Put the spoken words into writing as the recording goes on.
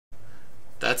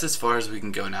That's as far as we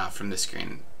can go now from the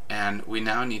screen, and we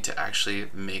now need to actually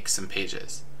make some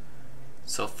pages.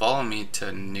 So follow me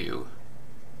to New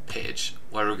Page,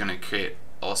 where we're going to create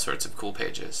all sorts of cool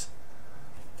pages.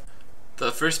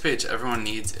 The first page everyone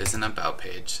needs is an About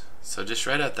page, so just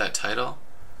write out that title,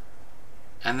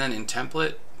 and then in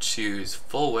Template choose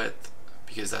Full Width,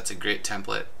 because that's a great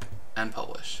template, and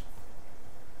Publish.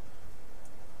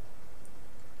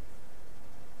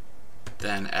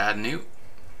 Then Add New,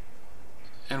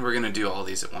 and we're going to do all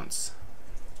these at once.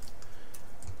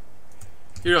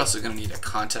 You're also going to need a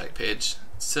contact page,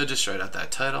 so just write out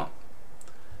that title.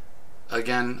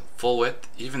 Again, full width,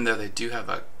 even though they do have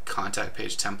a contact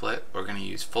page template, we're going to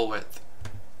use full width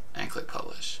and click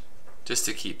Publish, just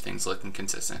to keep things looking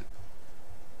consistent.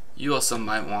 You also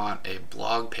might want a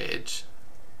blog page.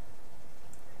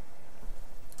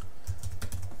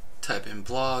 Type in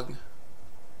blog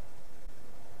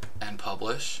and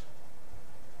publish.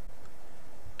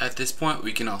 At this point,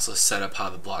 we can also set up how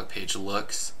the blog page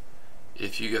looks.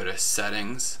 If you go to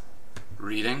Settings,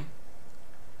 Reading,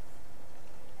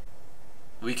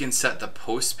 we can set the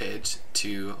post page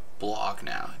to blog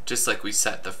now, just like we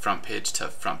set the front page to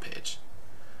front page.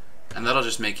 And that'll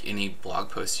just make any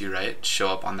blog post you write show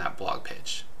up on that blog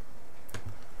page.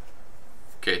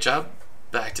 Great job.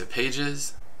 Back to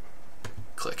Pages,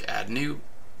 click Add New.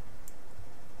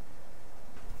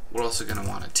 We're also going to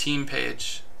want a team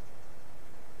page,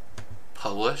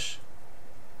 publish,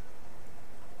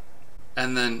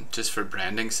 and then just for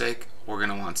branding's sake, we're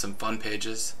going to want some fun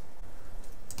pages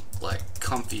like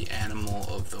Comfy Animal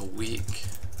of the Week,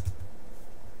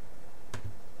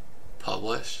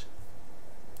 publish,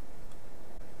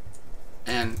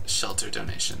 and shelter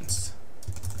donations,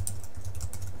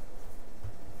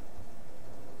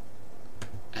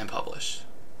 and publish.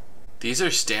 These are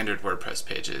standard WordPress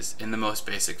pages in the most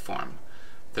basic form.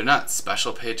 They're not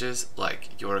special pages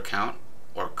like Your Account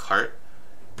or Cart,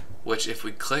 which if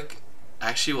we click,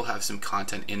 actually will have some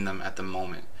content in them at the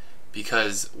moment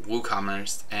because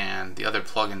WooCommerce and the other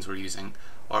plugins we're using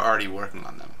are already working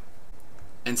on them.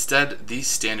 Instead, these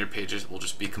standard pages will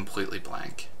just be completely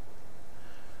blank,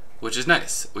 which is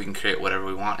nice. We can create whatever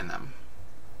we want in them.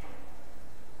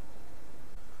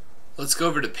 Let's go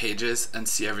over to Pages and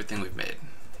see everything we've made.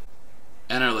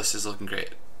 And our list is looking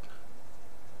great.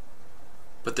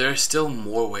 But there are still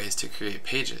more ways to create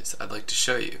pages I'd like to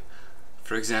show you.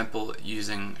 For example,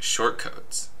 using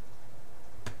shortcodes.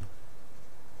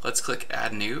 Let's click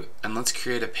Add New, and let's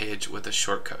create a page with a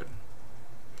shortcode.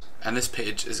 And this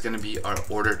page is going to be our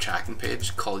order tracking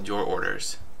page called Your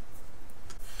Orders.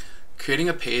 Creating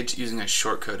a page using a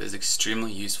shortcode is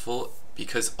extremely useful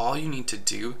because all you need to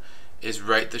do is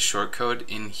write the shortcode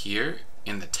in here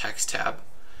in the text tab,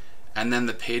 and then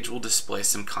the page will display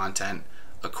some content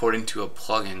according to a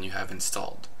plugin you have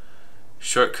installed.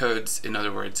 Shortcodes, in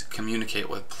other words, communicate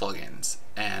with plugins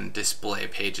and display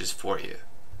pages for you.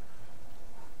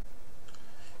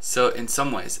 So in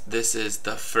some ways, this is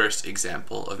the first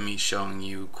example of me showing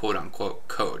you quote-unquote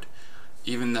code,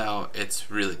 even though it's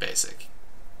really basic.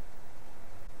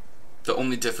 The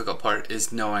only difficult part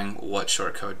is knowing what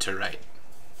shortcode to write.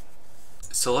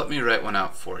 So let me write one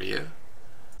out for you.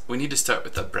 We need to start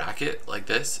with a bracket like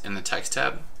this in the text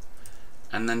tab,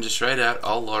 and then just write out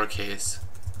all lowercase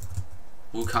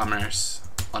WooCommerce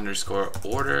underscore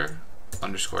order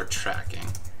underscore tracking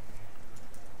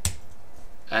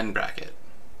and bracket,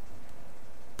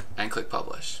 and click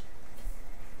Publish.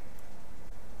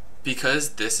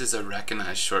 Because this is a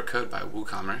recognized shortcode by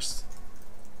WooCommerce,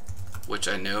 which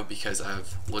I know because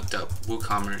I've looked up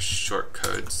WooCommerce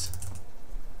shortcodes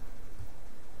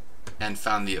and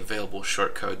found the available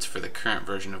shortcodes for the current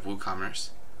version of WooCommerce,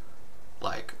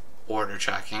 like order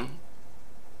tracking,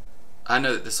 I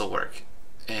know that this will work.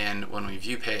 And when we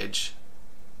view page,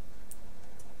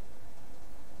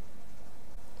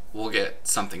 we'll get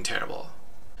something terrible.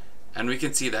 And we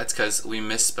can see that's because we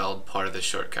misspelled part of the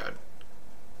shortcode.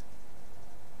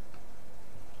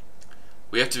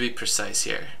 We have to be precise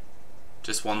here.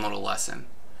 Just one little lesson.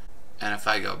 And if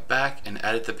I go back and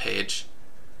edit the page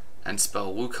and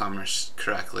spell WooCommerce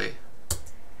correctly,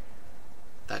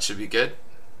 that should be good.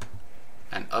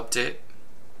 And update.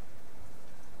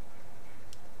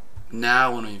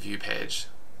 Now when we view page,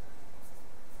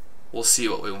 we'll see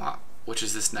what we want, which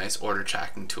is this nice order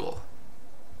tracking tool.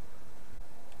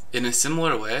 In a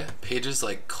similar way, pages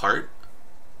like Cart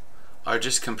are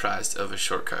just comprised of a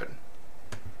shortcode.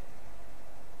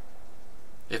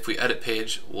 If we edit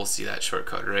page, we'll see that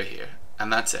shortcode right here,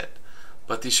 and that's it.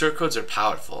 But these shortcodes are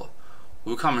powerful.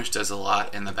 WooCommerce does a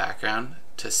lot in the background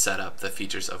to set up the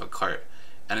features of a cart,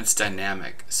 and it's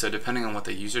dynamic, so depending on what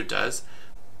the user does,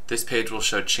 This page will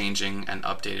show changing and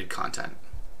updated content.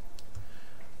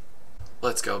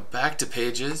 Let's go back to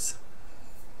Pages.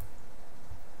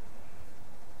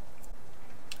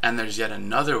 And there's yet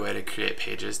another way to create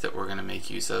pages that we're going to make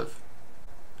use of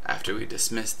after we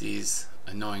dismiss these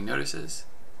annoying notices.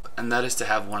 And that is to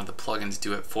have one of the plugins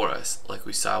do it for us, like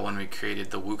we saw when we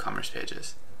created the WooCommerce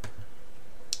pages.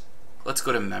 Let's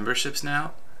go to Memberships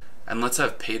now, and let's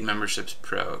have Paid Memberships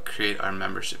Pro create our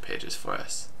membership pages for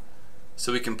us,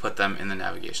 so we can put them in the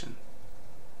navigation.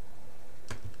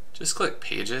 Just click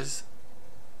Pages,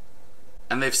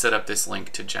 and they've set up this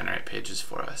link to generate pages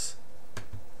for us.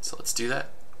 So let's do that.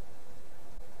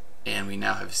 And we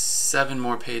now have 7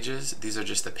 more pages. These are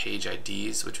just the page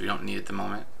IDs, which we don't need at the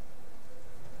moment.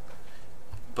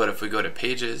 But if we go to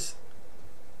Pages,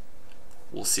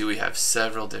 we'll see we have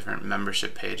several different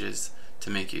membership pages to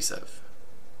make use of.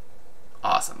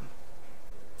 Awesome.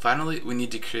 Finally, we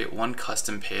need to create one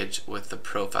custom page with the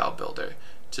Profile Builder,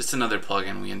 just another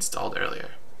plugin we installed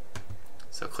earlier.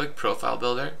 So click Profile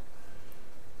Builder.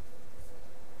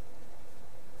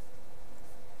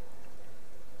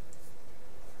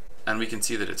 And we can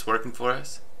see that it's working for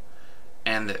us,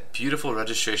 and that beautiful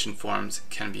registration forms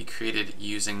can be created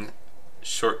using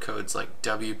shortcodes like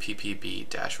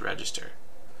WPPB-register,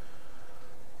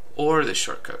 or the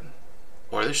shortcode,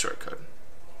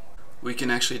 We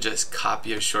can actually just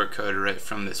copy a shortcode right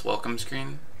from this welcome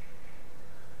screen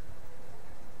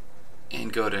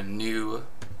and go to New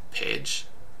Page,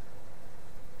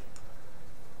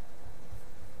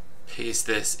 paste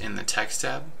this in the Text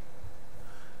tab,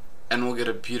 and we'll get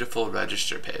a beautiful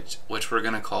register page, which we're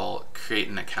going to call Create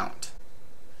an Account.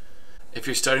 If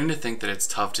you're starting to think that it's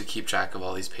tough to keep track of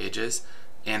all these pages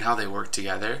and how they work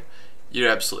together, you're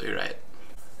absolutely right.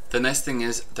 The nice thing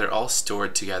is they're all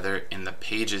stored together in the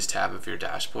Pages tab of your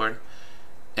dashboard,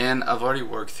 and I've already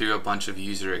worked through a bunch of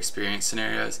user experience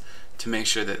scenarios to make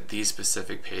sure that these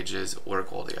specific pages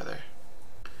work well together.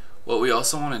 What we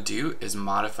also want to do is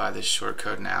modify this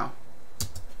shortcode now.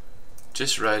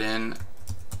 Just write in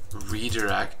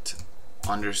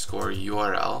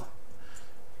redirect_URL,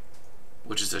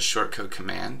 which is a shortcode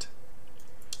command,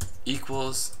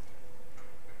 equals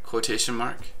quotation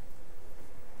mark,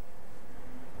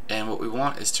 and what we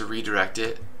want is to redirect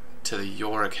it to the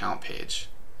Your Account page,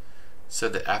 so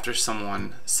that after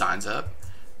someone signs up,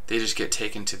 they just get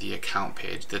taken to the account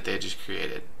page that they just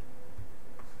created.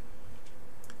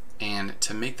 And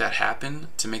to make that happen,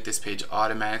 to make this page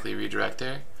automatically redirect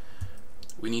there,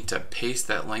 we need to paste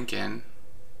that link in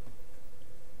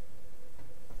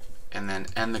and then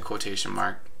end the quotation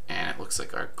mark, and it looks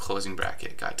like our closing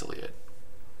bracket got deleted.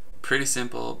 Pretty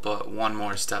simple, but one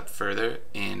more step further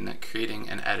in creating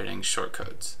and editing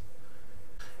shortcodes.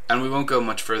 And we won't go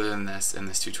much further than this in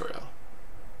this tutorial.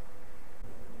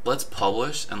 Let's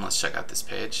publish and let's check out this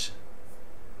page.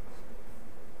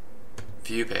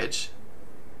 View page.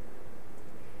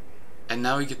 And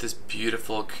now we get this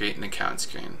beautiful Create an Account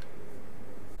screen.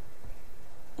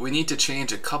 We need to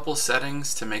change a couple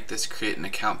settings to make this Create an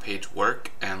Account page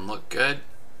work and look good.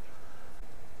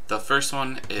 The first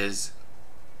one is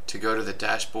to go to the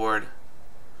dashboard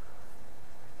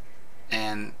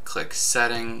and click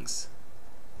Settings,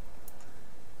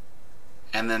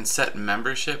 and then set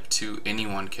membership to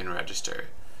anyone can register,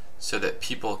 so that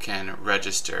people can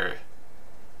register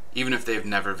even if they've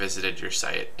never visited your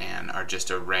site and are just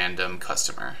a random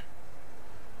customer.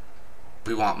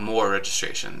 We want more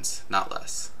registrations, not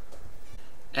less.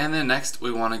 And then next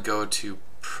we want to go to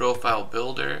Profile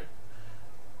Builder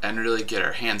and really get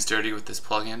our hands dirty with this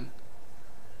plugin.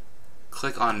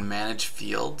 Click on Manage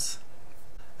Fields,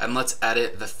 and let's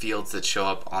edit the fields that show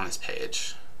up on this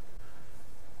page.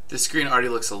 This screen already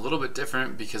looks a little bit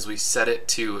different because we set it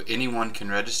to anyone can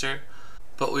register,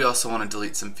 but we also want to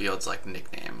delete some fields like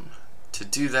nickname. To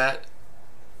do that,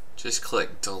 just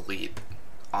click Delete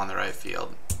on the right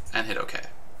field and hit OK.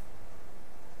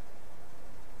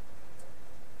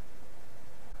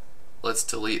 Let's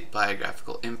delete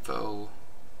biographical info.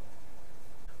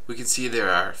 We can see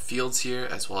there are fields here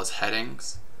as well as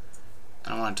headings.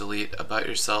 And I want to delete about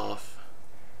yourself.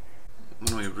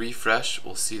 When we refresh,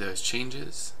 we'll see those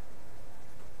changes.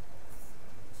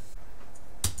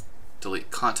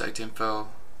 Delete contact info.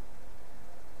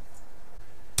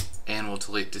 And we'll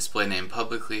delete display name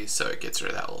publicly so it gets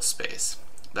rid of that little space.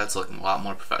 That's looking a lot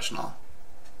more professional.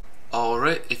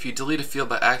 Alright, if you delete a field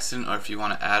by accident, or if you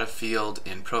want to add a field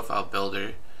in Profile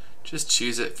Builder, just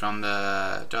choose it from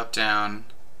the drop down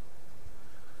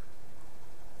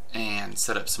and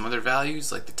set up some other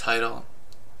values like the title,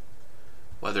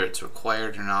 whether it's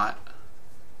required or not,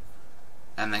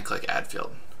 and then click Add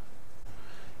Field.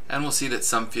 And we'll see that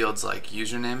some fields like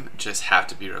username just have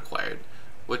to be required,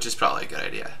 which is probably a good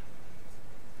idea.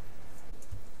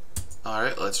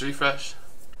 Alright, let's refresh.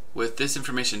 With this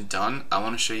information done, I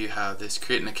want to show you how this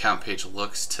create an account page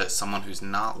looks to someone who's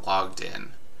not logged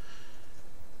in.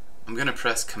 I'm going to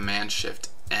press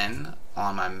Command-Shift-N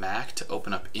on my Mac to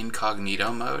open up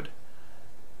incognito mode,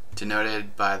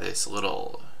 denoted by this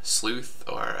little sleuth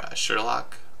or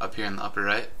Sherlock up here in the upper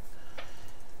right,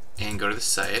 and go to the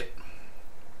site,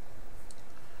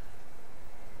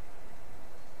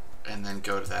 and then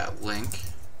go to that link,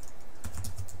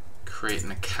 create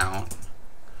an account,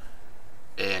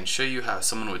 and show you how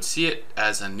someone would see it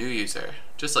as a new user,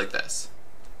 just like this.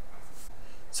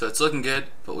 So it's looking good,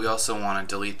 but we also want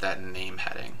to delete that name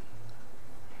heading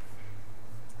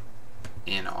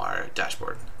in our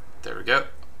dashboard. There we go.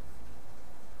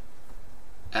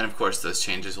 And of course those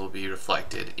changes will be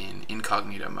reflected in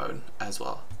incognito mode as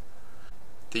well.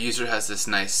 The user has this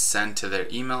nice send to their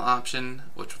email option,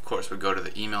 which of course would go to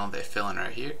the email they fill in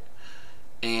right here.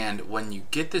 And when you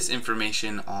get this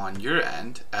information on your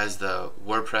end as the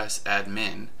WordPress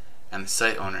admin and the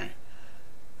site owner,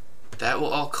 that will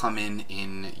all come in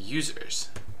users,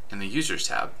 in the users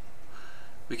tab.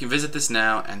 We can visit this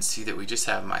now and see that we just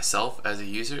have myself as a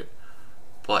user,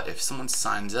 but if someone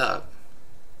signs up,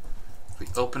 if we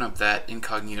open up that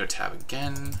incognito tab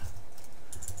again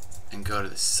and go to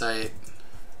the site,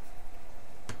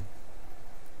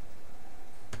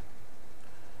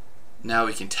 now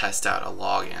we can test out a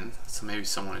login. So maybe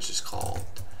someone is just called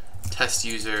test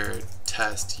user.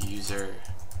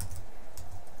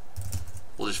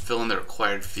 We'll just fill in the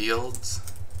required fields.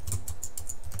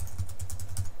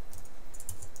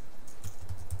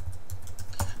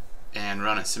 And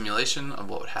run a simulation of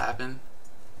what would happen.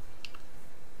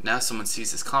 Now someone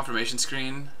sees this confirmation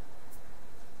screen,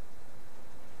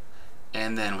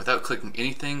 and then without clicking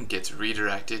anything gets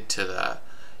redirected to the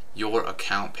your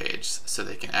account page so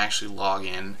they can actually log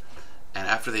in, and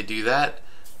after they do that,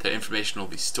 their information will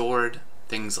be stored.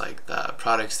 Things like the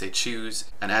products they choose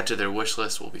and add to their wish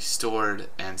list will be stored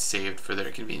and saved for their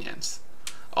convenience.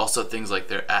 Also, things like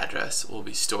their address will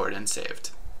be stored and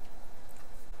saved.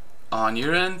 On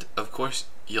your end, of course,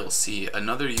 you'll see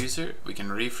another user. We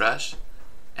can refresh,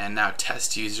 and now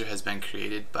test user has been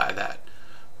created by that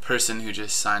person who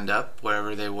just signed up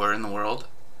wherever they were in the world.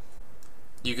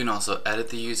 You can also edit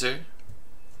the user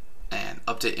and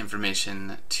update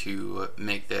information to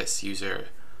make this user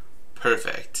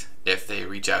perfect if they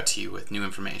reach out to you with new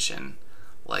information,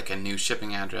 like a new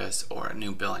shipping address or a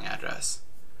new billing address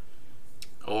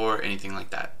or anything like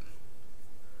that.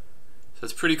 So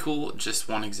it's pretty cool, just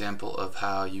one example of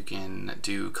how you can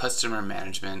do customer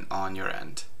management on your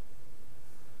end.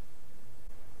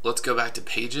 Let's go back to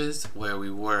pages where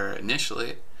we were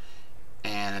initially.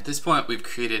 And at this point, we've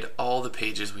created all the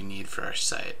pages we need for our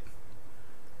site.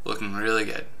 Looking really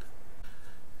good.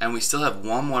 And we still have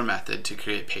one more method to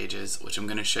create pages, which I'm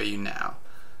going to show you now.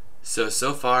 So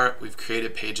far, we've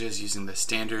created pages using the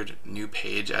standard new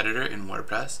page editor in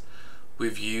WordPress.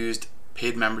 We've used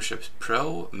Paid Memberships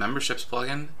Pro memberships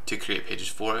plugin to create pages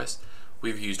for us.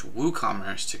 We've used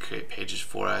WooCommerce to create pages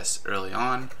for us early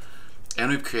on.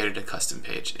 And we've created a custom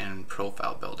page in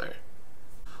Profile Builder.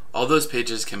 All those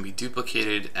pages can be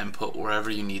duplicated and put wherever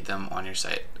you need them on your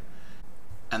site.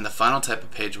 And the final type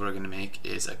of page we're going to make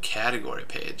is a category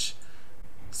page,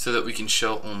 so that we can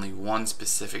show only one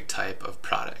specific type of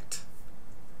product.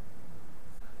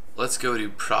 Let's go to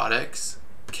Products,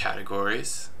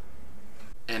 Categories,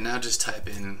 and now just type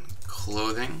in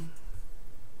clothing,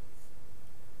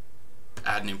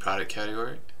 add new product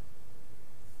category.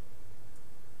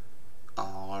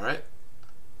 Alright,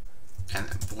 and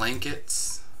then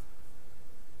blankets,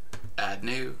 add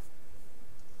new,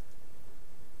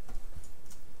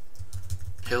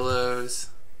 pillows,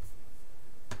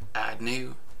 add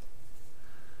new,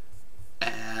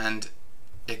 and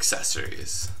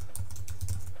accessories.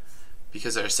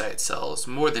 Because our site sells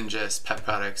more than just pet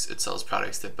products, it sells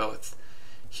products that both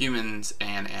humans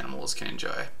and animals can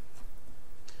enjoy.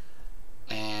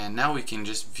 And now we can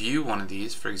just view one of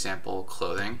these, for example,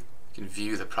 clothing. You can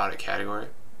view the product category.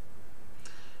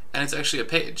 And it's actually a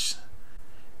page.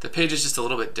 The page is just a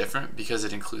little bit different because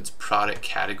it includes product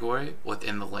category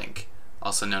within the link,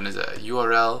 also known as a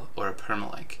URL or a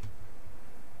permalink.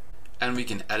 And we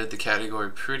can edit the category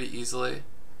pretty easily.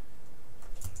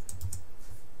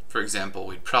 For example,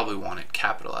 we'd probably want it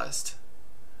capitalized.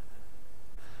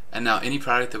 And now any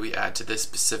product that we add to this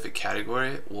specific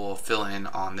category will fill in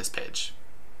on this page.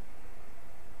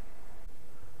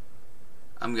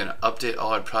 I'm going to update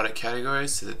all our product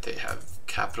categories so that they have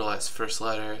capitalized first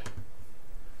letter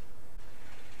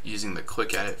using the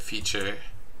quick edit feature,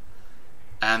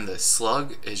 And the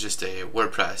slug is just a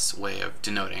WordPress way of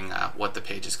denoting what the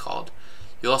page is called.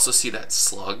 You'll also see that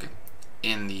slug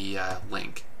in the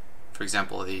link. For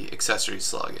example, the accessory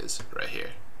slug is right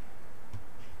here.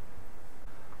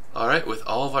 Alright, with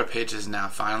all of our pages now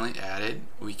finally added,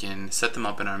 we can set them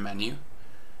up in our menu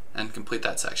and complete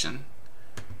that section.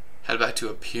 Head back to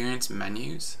Appearance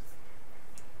Menus,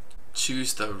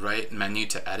 choose the right menu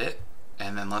to edit,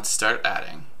 and then let's start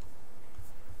adding.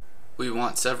 We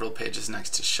want several pages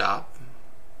next to Shop,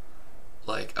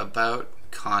 like About,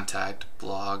 Contact,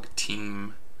 Blog,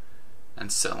 Team,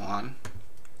 and so on,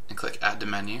 and click Add to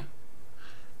Menu.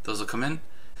 Those will come in.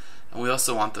 And we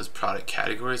also want those product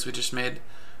categories we just made,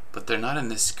 but they're not in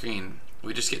this screen.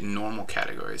 We just get normal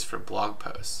categories for blog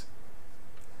posts.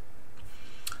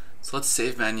 So let's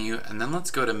save menu, and then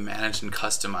let's go to Manage and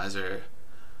Customizer,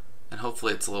 and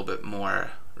hopefully it's a little bit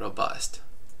more robust.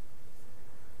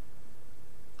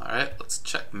 Alright, let's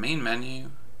check main menu,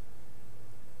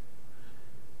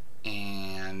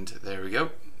 and there we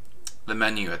go. The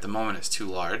menu at the moment is too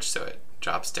large, so it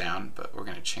drops down, but we're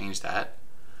going to change that.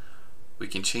 We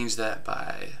can change that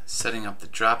by setting up the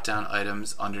drop down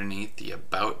items underneath the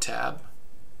About tab.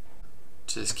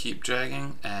 Just keep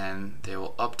dragging and they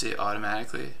will update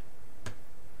automatically.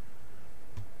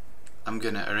 I'm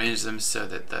going to arrange them so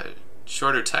that the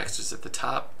shorter text is at the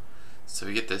top, so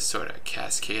we get this sort of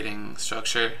cascading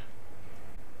structure.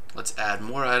 Let's add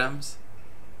more items.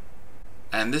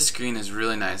 And this screen is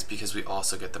really nice because we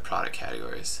also get the product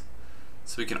categories.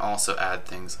 So we can also add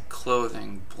things like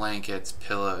clothing, blankets,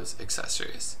 pillows,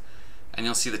 accessories. And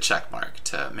you'll see the check mark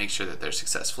to make sure that they're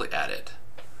successfully added.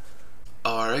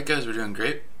 Alright guys, we're doing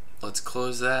great. Let's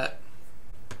close that.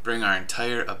 Bring our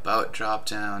entire About drop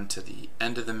down to the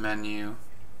end of the menu.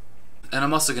 And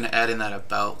I'm also going to add in that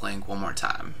About link one more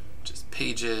time. Just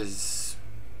pages.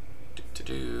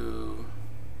 There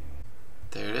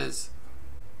it is.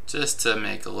 Just to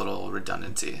make a little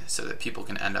redundancy so that people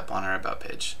can end up on our About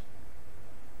page.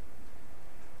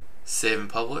 Save and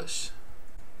publish.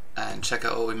 And check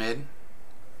out what we made.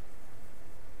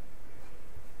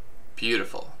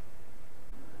 Beautiful.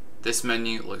 This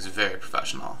menu looks very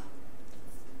professional.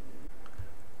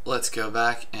 Let's go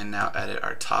back and now edit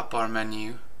our top bar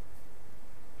menu.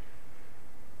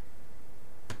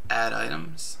 Add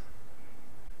items.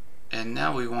 And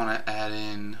now we want to add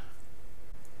in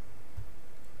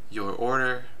your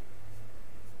order,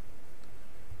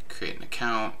 create an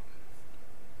account,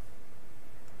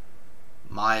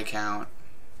 my account.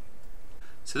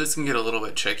 So this can get a little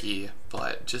bit tricky,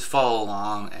 but just follow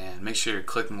along and make sure you're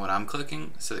clicking what I'm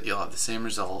clicking so that you'll have the same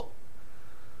result.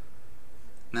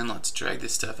 And then let's drag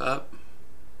this stuff up.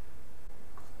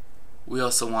 We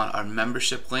also want our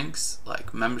membership links,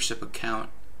 like membership account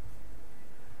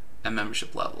and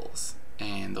membership levels,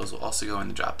 and those will also go in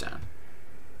the drop down.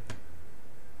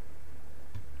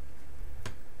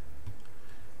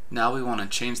 Now we want to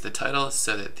change the title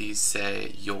so that these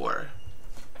say your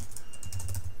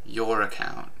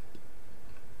account,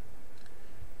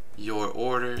 your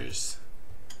orders,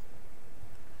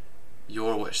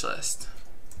 your wish list.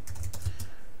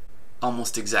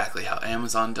 Almost exactly how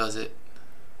Amazon does it.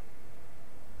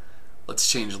 Let's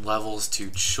change levels to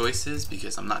choices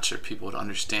because I'm not sure people would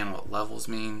understand what levels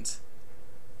means.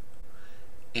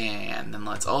 And then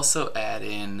let's also add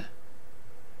in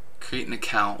create an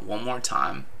account one more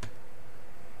time,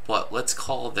 but let's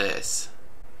call this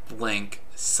link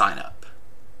sign up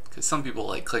because some people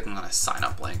like clicking on a sign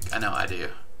up link. I know I do.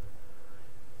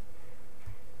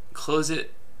 Close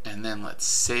it, and then let's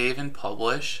save and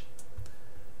publish.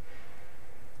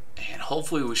 And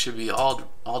hopefully we should be all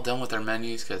done with our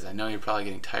menus because I know you're probably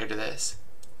getting tired of this.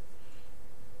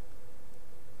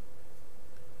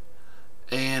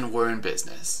 And we're in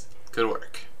business. Good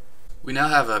work. We now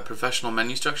have a professional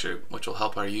menu structure which will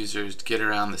help our users get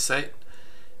around the site,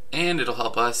 and it'll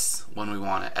help us when we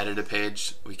want to edit a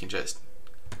page. We can just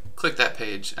click that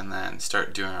page and then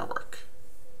start doing our work.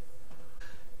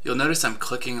 You'll notice I'm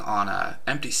clicking on an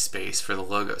empty space for the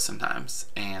logo sometimes,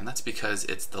 and that's because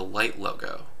it's the light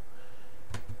logo.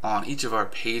 On each of our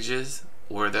pages,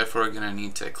 we're therefore going to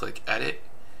need to click Edit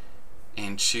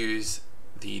and choose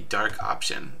the dark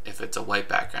option if it's a white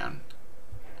background.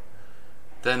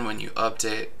 Then when you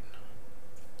update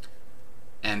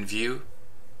and view,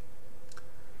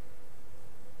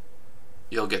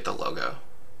 you'll get the logo.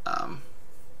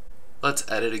 Let's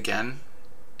edit again,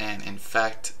 and in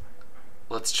fact,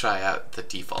 let's try out the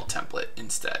default template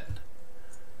instead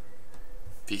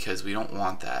because we don't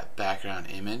want that background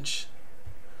image.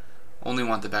 Only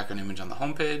want the background image on the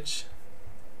home page,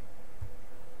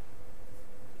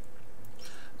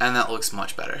 and that looks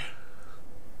much better.